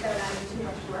experiment without adding too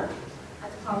much work,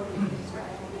 that's probably the best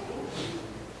strategy.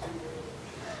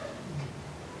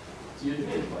 Do you have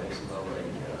any advice about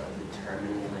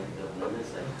determining the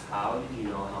limits? How did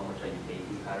you know how much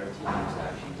baking powder to use to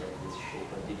actually get this shape?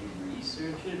 Did you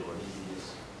research it, or did you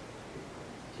just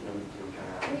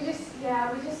we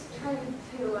just tried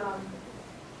to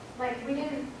we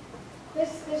didn't.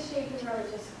 This shape is really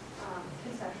just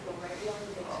conceptual, right? We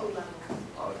only did 2 levels.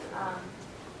 Okay.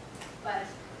 But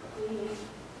we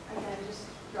again just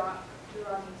drew on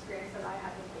the experience that I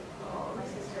had with my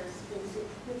sister's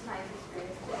food science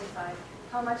experience to decide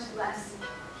how much less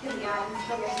can we add and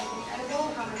still get something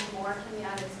edible, how much more can we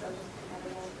add and still just be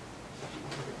edible.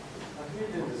 How come you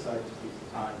didn't decide to keep the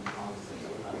time constant so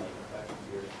that affect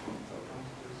your outcomes?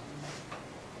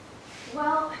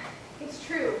 Well, it's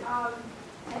true,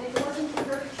 and it wasn't a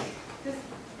perfect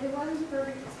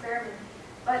experiment.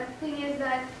 But the thing is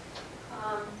that,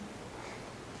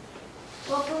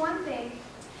 well, for one thing,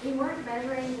 we weren't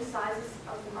measuring the sizes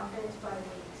of the muffins by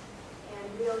weight, and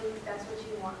really that's what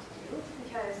you want to do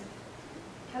because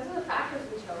of the factors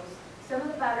we chose. Some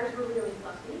of the batters were really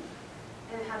fluffy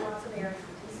and had lots of air,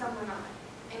 and some were not.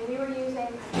 And we were using, I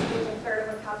think it was a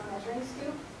 1/3 of a cup measuring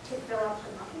scoop to fill up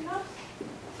the muffin cups.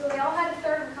 So they all had a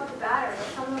 1/3 of a cup of batter, but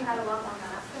some of them had a lot more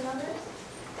mass than others.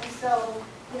 And so,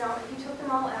 if you took them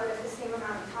all out at the same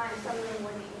amount of time, some of them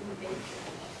wouldn't even be baked.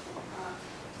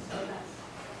 So that's.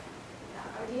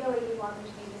 Ideally, you want them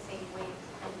to be the same weight,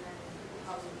 and then you can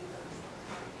probably use them.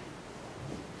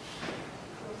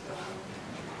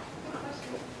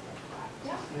 Questions?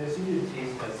 Yeah? I see you did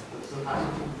taste test, so how did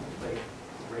you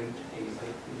rate taste?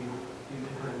 Did you do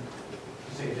different,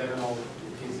 you say general,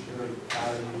 it tastes different, how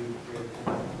do you rate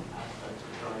different aspects of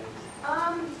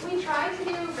trying? We tried to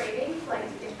do ratings,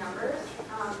 in numbers.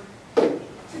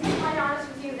 To be quite honest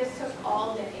with you, this took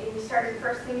all day. We started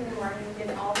first thing in the morning, we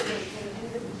did all the baking,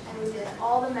 and we did all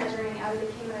all the measuring as they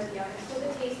came out of the oven. So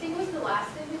the tasting was the last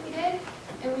thing that we did,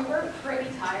 and we were pretty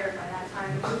tired by that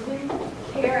time. We didn't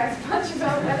care as much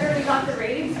about whether we got the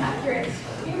ratings accurate.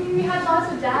 I mean, we had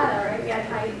lots of data, right? We had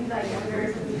height and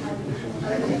diameters, and we had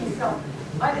other things. So,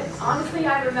 but honestly,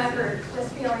 I remember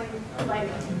just feeling like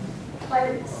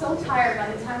so tired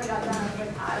by the time we got done. I was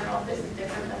like, I don't know if this is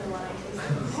different than the one I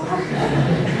tasted before.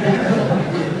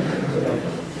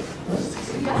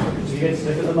 Yeah. Did you get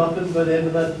sick of the muffins by the end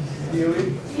of that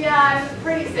DOE? Yeah, I was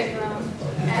pretty sick of them.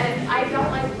 And I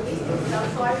don't like wasting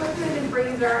stuff, so I put them in the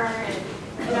freezer and,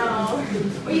 you know,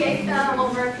 we ate them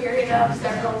over a period of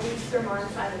several weeks or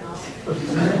months, I don't know.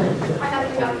 My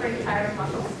husband got pretty tired of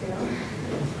muffins too.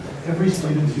 Every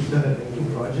student who's done a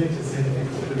making project is in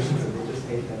institutions and they just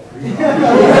hate that free.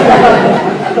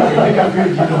 I got good,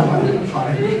 you don't want to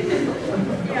try it.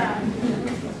 Yeah.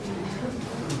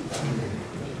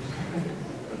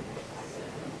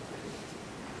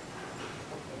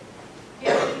 Do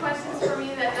you have any questions for me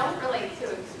that don't relate to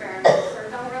experiments or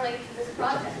don't relate to this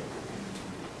project?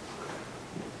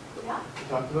 Yeah? You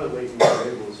talked about latent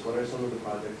variables. What are some of the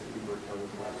projects that you've worked on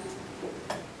this last year?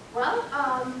 Well,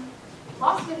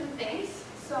 lots of different things.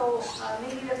 So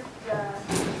maybe the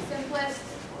simplest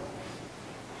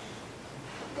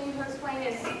thing to explain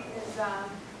is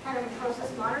kind of process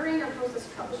monitoring or process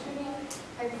troubleshooting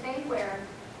type of thing, where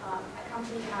a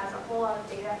company has a whole lot of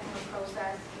data from a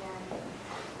process and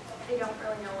they don't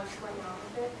really know what's going on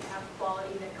with it. They have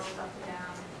quality that goes up and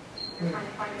down. They're trying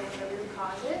to find out what the root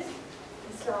cause is.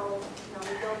 And so, you know,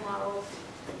 we build models,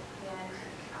 and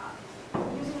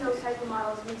using those type of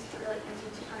models makes it really easy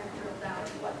to kind of drill down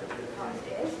what the root cause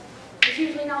is. It's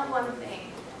usually not one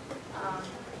thing.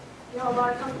 You know, a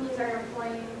lot of companies are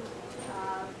employing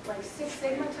like Six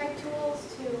Sigma type tools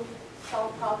to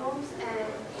solve problems,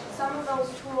 and some of those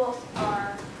tools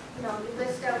are, you know, you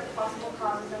list out the possible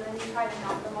causes and then you try to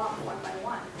knock them off one by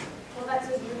one. Well, that's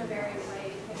a univariate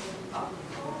way to think of the problem.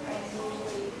 And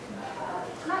usually,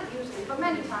 not usually, but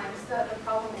many times the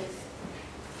problem is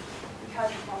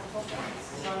because of multiple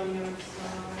things.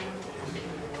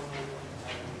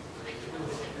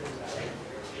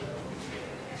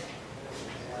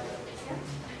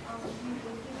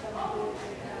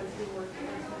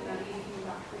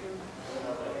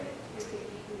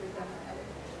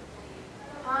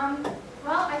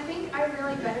 Well, I think I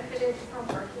really benefited from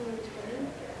working in between,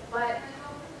 but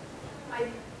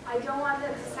I don't want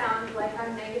that to sound like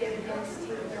I'm negative against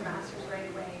taking your master's right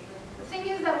away. The thing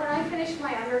is that when I finished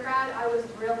my undergrad, I was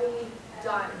really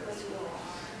done with school.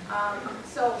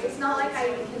 So it's not like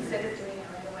I even considered doing it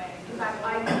right away. In fact,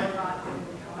 I never thought I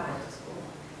would come back to school.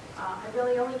 I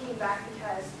really only came back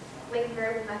because latent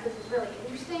variable methods was really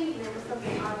interesting, and it was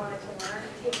something I wanted to learn.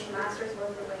 Taking a master's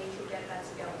was the way to get that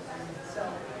skill. So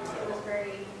it was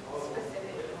very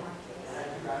specific in my case.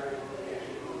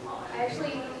 I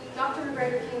actually, Dr.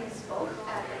 McGregor came and spoke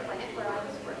at the plant where I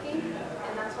was working,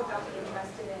 and that's what got me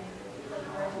interested in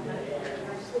latent variable methods, and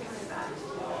I'm just coming back to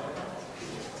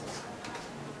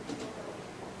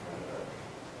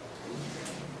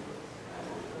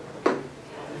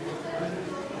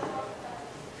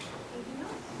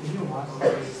In your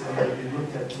master's thesis, you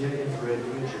looked at near-infrared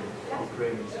imaging of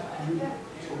brains. Can you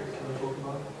talk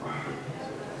about it?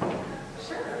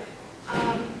 Sure.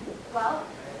 Well,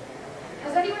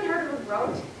 has anyone heard of a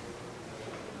groat?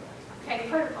 Okay,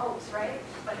 you've heard of oats, right?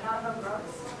 But not of a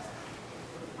groats.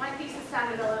 My thesis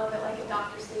sounded a little bit like a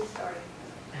Dr. Seuss story.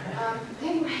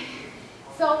 Anyway,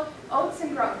 so oats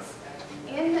and groats.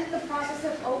 In the process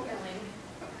of oat milling,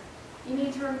 you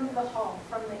need to remove the hull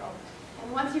from the oat.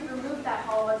 And once you've removed that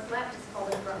hull, what's left is called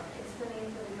a groat. It's the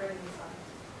name for the grain inside.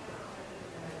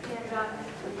 And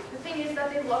the thing is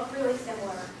that they look really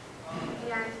similar.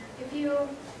 And if you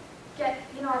get,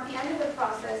 you know, at the end of the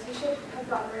process, you should have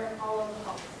gotten rid of all of the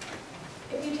hulls.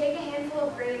 If you take a handful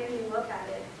of grain and you look at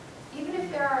it, even if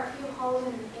there are a few hulls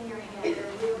in your hand,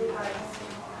 they're really hard to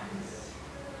see.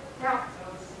 Now,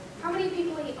 how many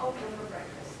people eat oatmeal for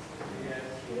breakfast?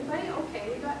 Anybody? Okay,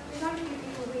 we got a few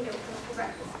people who eat oatmeal for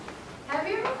breakfast. Have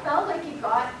you ever felt like you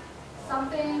got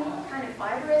something kind of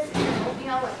fibrous in your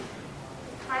oatmeal, like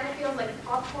it kind of feels like a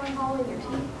popcorn hull in your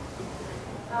teeth?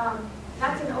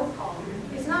 That's an oat hull.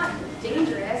 It's not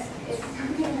dangerous, it's not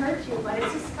going to hurt you, but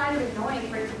it's just kind of annoying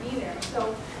for it to be there.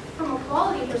 So from a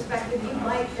quality perspective, you'd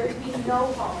like there to be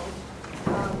no hulls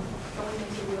going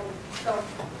into the oat. So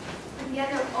at the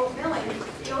end of oat milling,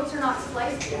 the oats are not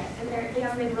sliced yet, and they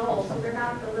haven't been rolled, so they're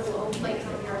not the little oat flakes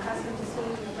that you're accustomed to seeing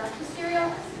in the breakfast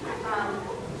cereal,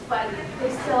 but they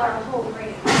still are a whole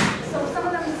grain. So some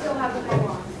of them still have the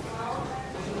hull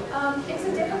on. It's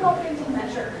a difficult thing to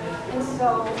measure, and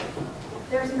so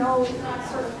there's no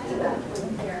sort of feedback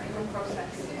loop there in the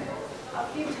process. A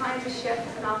few times a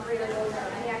shift, an operator goes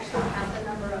out and he actually counts the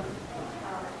number of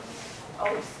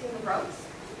oats in the groats.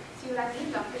 See what I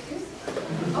mean, Dr. Seuss?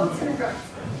 Oats in the groats.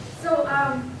 So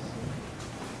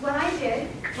what I did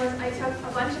was I took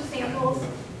a bunch of samples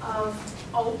of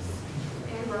oats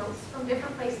and groats from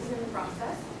different places in the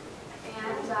process.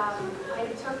 And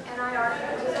I took NIR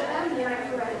images of them, near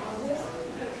infrared images.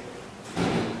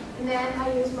 And then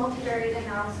I used multivariate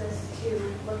analysis to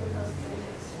look at those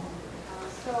images.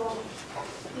 So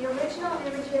the original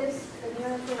images, the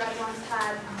near infrared ones,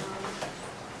 had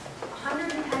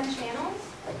 110 channels.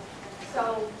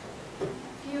 So if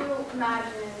you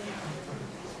imagine,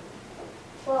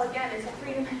 well, again, it's a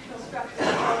three-dimensional structure.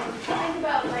 So think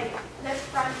about like this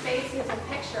front face is a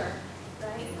picture,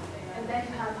 right? And then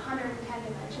you have 110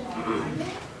 dimensions behind it.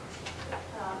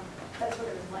 That's what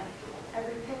it was like.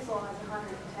 Every pixel has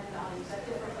 110 values at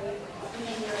different wavelengths in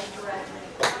the near infrared.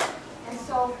 And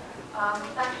so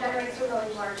that generates a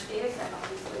really large data set.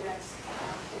 Obviously, that's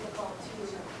difficult to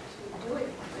do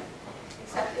it with.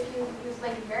 Except if you use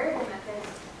linear variable methods,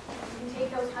 you can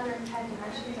take those 110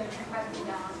 dimensions and compress them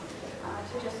down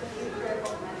to just a few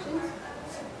critical dimensions.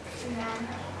 And then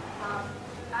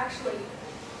actually,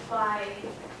 by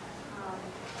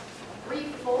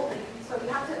refolding, so you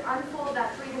have to unfold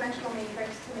that three-dimensional matrix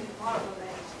to make a model of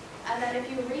it. And then if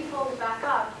you refold it back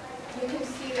up, you can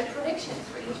see the predictions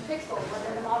for each pixel,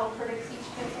 whether the model predicts each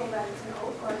pixel that it's an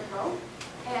oat or a groat.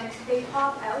 And they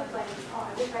pop out like, oh,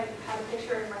 I wish I had a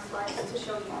picture in my slides to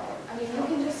show you. I mean, you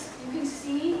can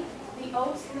see the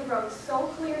oats and the groats so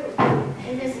clearly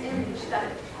in this image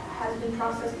that has been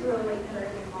processed through a latent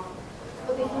variable model.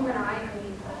 With the human eye, I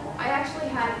mean, I actually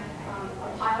had a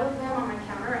pile of them on my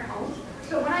counter at home.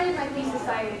 So when I did my thesis,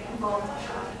 I involved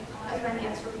as many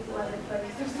extra people as I could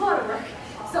because there's a lot of work.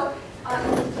 So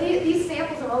these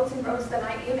samples of oats and groats that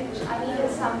I imaged, I needed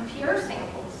some pure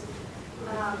samples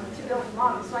to build a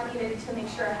model. So I needed to make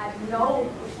sure I had no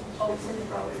oats in the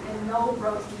groats and no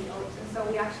groats in the oats. And so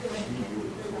we actually went through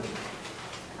them.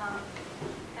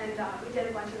 We did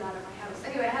a bunch of that at my house.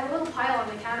 Anyway, I had a little pile on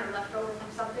the counter left over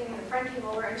from something, and a friend came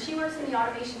over, and she works in the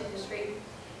automation industry.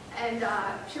 And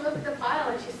she looked at the pile,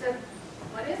 and she said,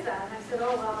 "What is that?" And I said,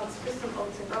 "Oh, well, it's just some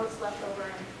oats and groats left over."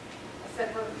 And I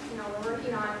said, "Well, we're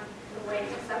working on the way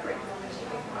to separate them." And she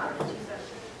picked them up, and she said,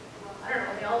 "Well, I don't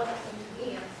know, they all look the same to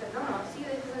me." And I said, "No, see,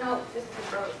 this is an oat, this is a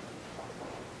groat."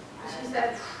 And she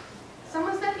said,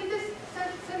 "Someone sent me this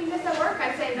at work?"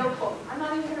 I'd say, "No quote. I'm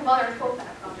not even going to bother to quote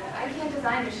that project. I can't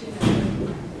design machines."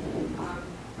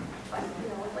 But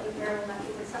with like variable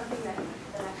methods, it's something that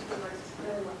actually works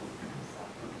really well. So,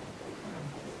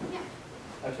 yeah.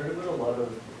 I've heard about a lot of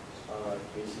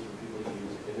cases where people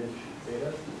use image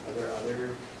data. Are there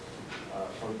other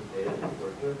forms of data that you've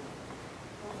worked with?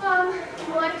 Well,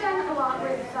 I've done a lot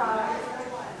with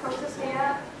process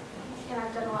data, and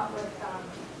I've done a lot with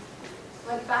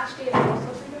like batch data is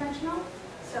also three-dimensional.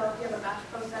 So if you have a batch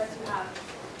process, you have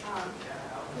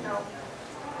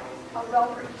a row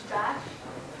for each batch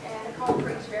and a column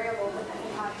for each variable, but then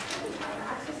you have an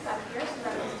axis back here, so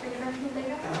that is three-dimensional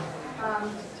data.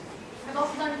 I've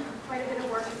also done quite a bit of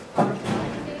work with product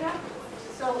data.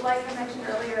 So like I mentioned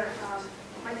earlier,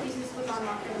 my thesis was on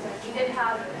muffins, and we did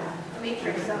have a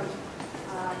matrix of,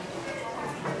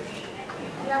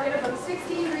 we had about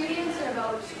 60 ingredients and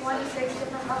about 26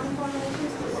 different muffin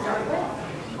formulations to start with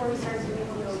before we started doing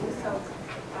DOE. So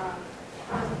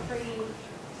it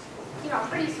was a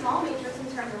pretty small matrix in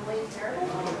terms of latent variable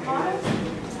models,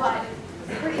 but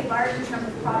pretty large in terms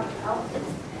of product development.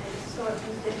 And so if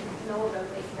you didn't know about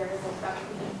latent variables, that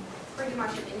would be pretty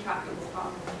much an intractable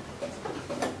problem. Yeah.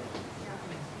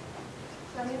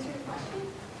 Does that answer your question?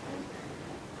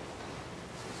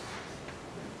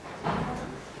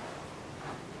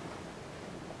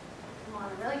 Well,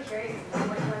 I'm really curious as to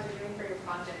what you guys are doing for your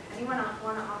project. Anyone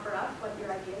want to offer up what your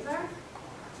ideas are?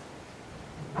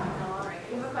 No, all right.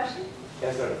 You have a question?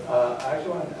 Yes, sir. I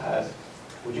actually wanted to ask,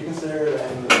 would you consider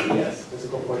MES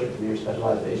physical portrait to be your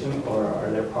specialization, or are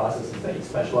there processes that you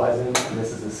specialize in, and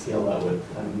this is a skill that would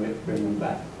bring them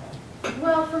back?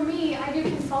 Well, for me, I do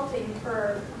consulting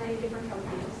for many different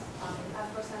companies.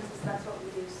 At ProCensus, that's what we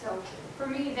do. So for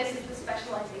me, this is the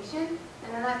specialization,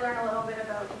 and then I learn a little bit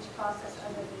about each process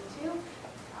as I need to.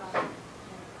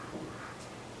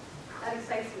 That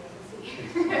excites me, I can see.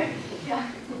 Yeah.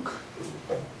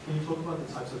 Can you talk about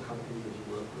the types of companies that you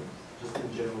work with, just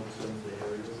in general terms of the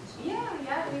areas and stuff?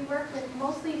 Yeah, we work with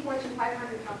mostly Fortune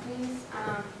 500 companies.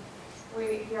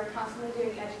 We are constantly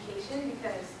doing education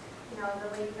because, the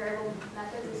latent variable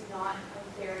methods is not a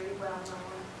very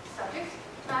well-known subject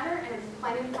matter, and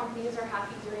plenty of companies are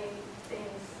happy doing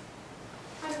things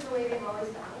kind of the way they've always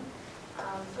done.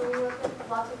 So we work with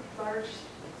lots of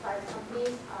large-sized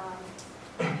companies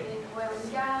in oil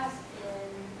and gas, in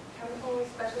chemicals,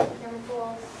 specialty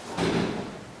chemicals,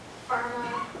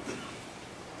 pharma.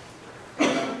 Do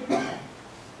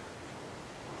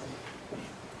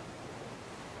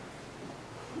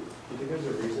you think there's a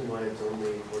reason why it's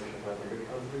only Fortune 500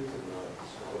 companies and not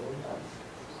smaller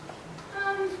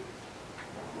ones?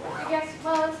 I guess,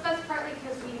 well, that's partly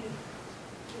because we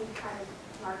kind of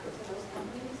market to those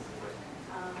companies.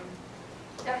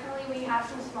 Definitely, we have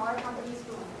some smaller companies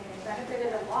who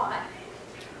benefited a lot,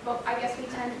 but I guess we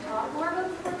tend to talk more about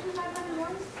the Fortune 500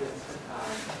 ones.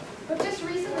 But just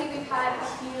recently, we've had a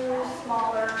few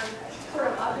smaller, sort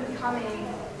of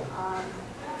up-and-coming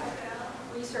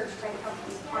research-type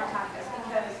companies contact us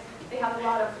because they have a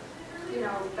lot of,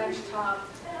 benchtop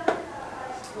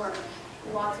work,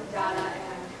 lots of data,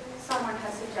 and someone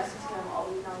has suggested to them, oh,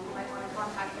 you might want to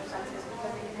contact your census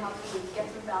because they can help you get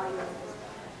some value out of this.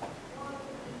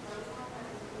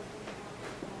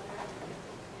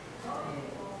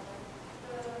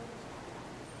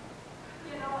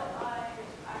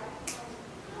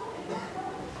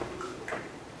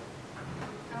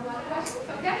 No other questions?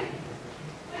 Okay.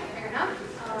 Fair enough.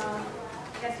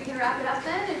 I guess we can wrap it up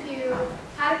then. If you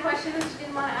had a question that you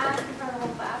didn't want to ask in front of the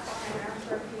whole class, I'll hang around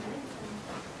for a few minutes.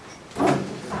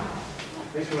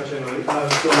 Thanks very much, Emily.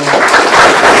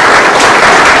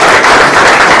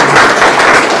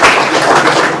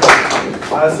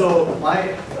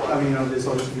 There's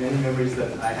obviously many memories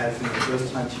that I had from the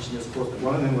first time teaching this course, but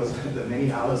one of them was the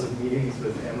many hours of meetings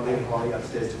with Emily and Holly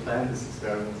upstairs to plan this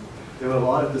experiment. There were a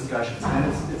lot of discussions,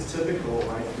 and it's typical,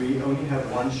 right? We only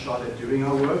have one shot at doing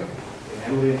our work. In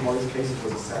Emily and Holly's case, it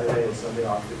was a Saturday and Sunday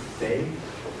after day,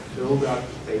 filled up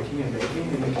baking and making.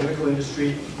 In the chemical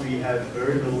industry, we have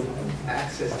very little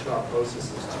access to our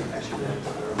processes to actually run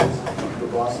experiments. The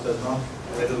boss does not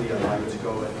readily allow you to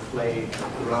go and play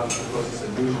around the process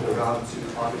and move it around to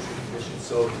arbitrary conditions.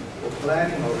 So the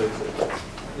planning of it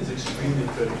is extremely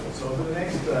critical. So for the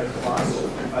next class,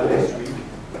 next week,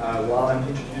 while I'm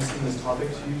introducing this topic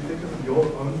to you, think of your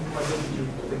own project that you're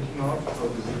thinking of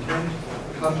over the weekend.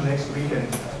 Come next week and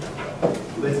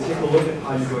let's take a look at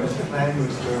how you're going to plan your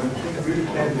experiment. Think really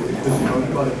carefully because you've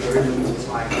only got a very limited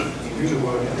time to do the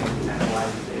work and then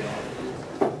analyze it.